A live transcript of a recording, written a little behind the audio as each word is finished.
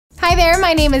there,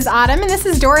 my name is Autumn and this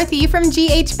is Dorothy from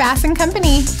GH Bass &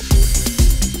 Company.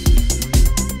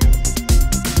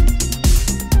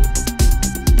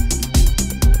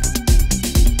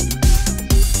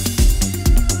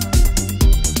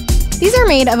 These are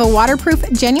made of a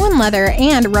waterproof genuine leather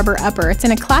and rubber upper. It's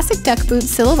in a classic duck boot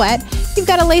silhouette. You've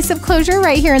got a lace-up closure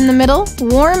right here in the middle,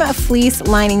 warm fleece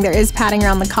lining. There is padding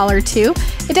around the collar too.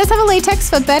 It does have a latex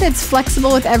footbed. It's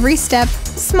flexible with every step,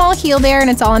 small heel there, and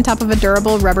it's all on top of a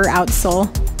durable rubber outsole.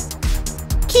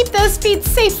 Keep those feet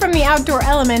safe from the outdoor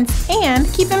elements and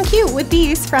keep them cute with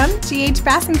these from GH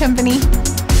Bass & Company.